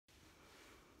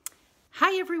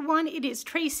Hi everyone, it is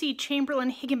Tracy Chamberlain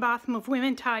Higginbotham of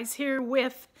Women Ties here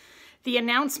with the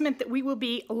announcement that we will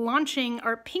be launching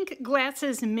our Pink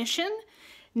Glasses mission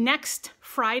next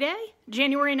Friday,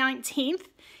 January 19th,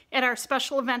 at our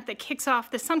special event that kicks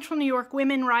off the Central New York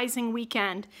Women Rising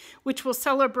Weekend, which will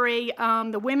celebrate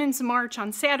the Women's March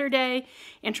on Saturday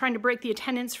and trying to break the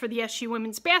attendance for the SU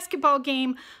Women's Basketball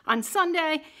game on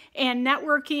Sunday and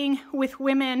networking with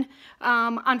women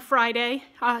on Friday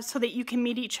so that you can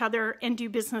meet each other and do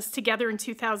business together in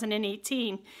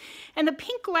 2018. And the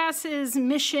Pink Glasses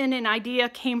mission and idea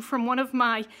came from one of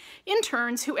my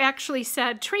interns who actually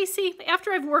said, Tracy,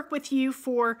 after I've worked with you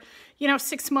for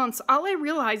 6 months, all I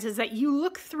realize is that you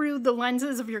look through the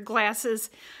lenses of your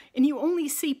glasses and you only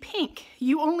see pink.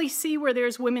 You only see where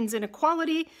there's women's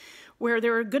inequality, where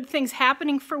there are good things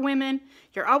happening for women.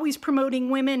 You're always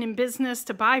promoting women in business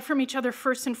to buy from each other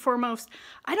first and foremost.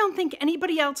 I don't think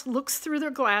anybody else looks through their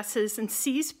glasses and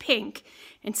sees pink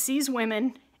and sees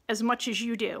women as much as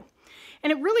you do.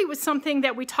 And it really was something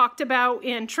that we talked about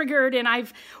and triggered, and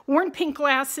I've worn pink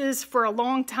glasses for a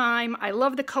long time. I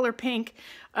love the color pink.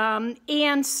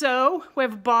 And so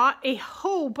we've bought a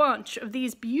whole bunch of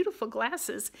these beautiful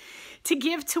glasses to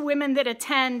give to women that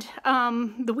attend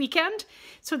the weekend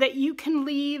so that you can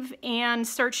leave and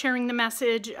start sharing the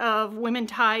message of Women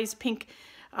Ties Pink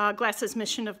Glasses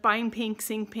mission of buying pink,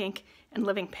 seeing pink, and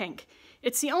living pink.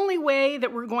 It's the only way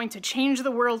that we're going to change the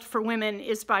world for women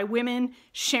is by women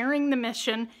sharing the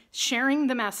mission, sharing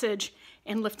the message,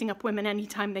 and lifting up women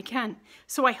anytime they can.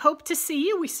 So I hope to see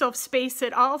you. We still have space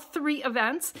at all 3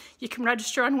 events. You can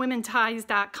register on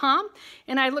womenties.com,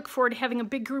 and I look forward to having a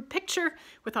big group picture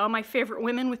with all my favorite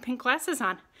women with pink glasses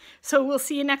on. So we'll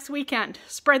see you next weekend.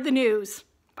 Spread the news.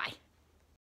 Bye.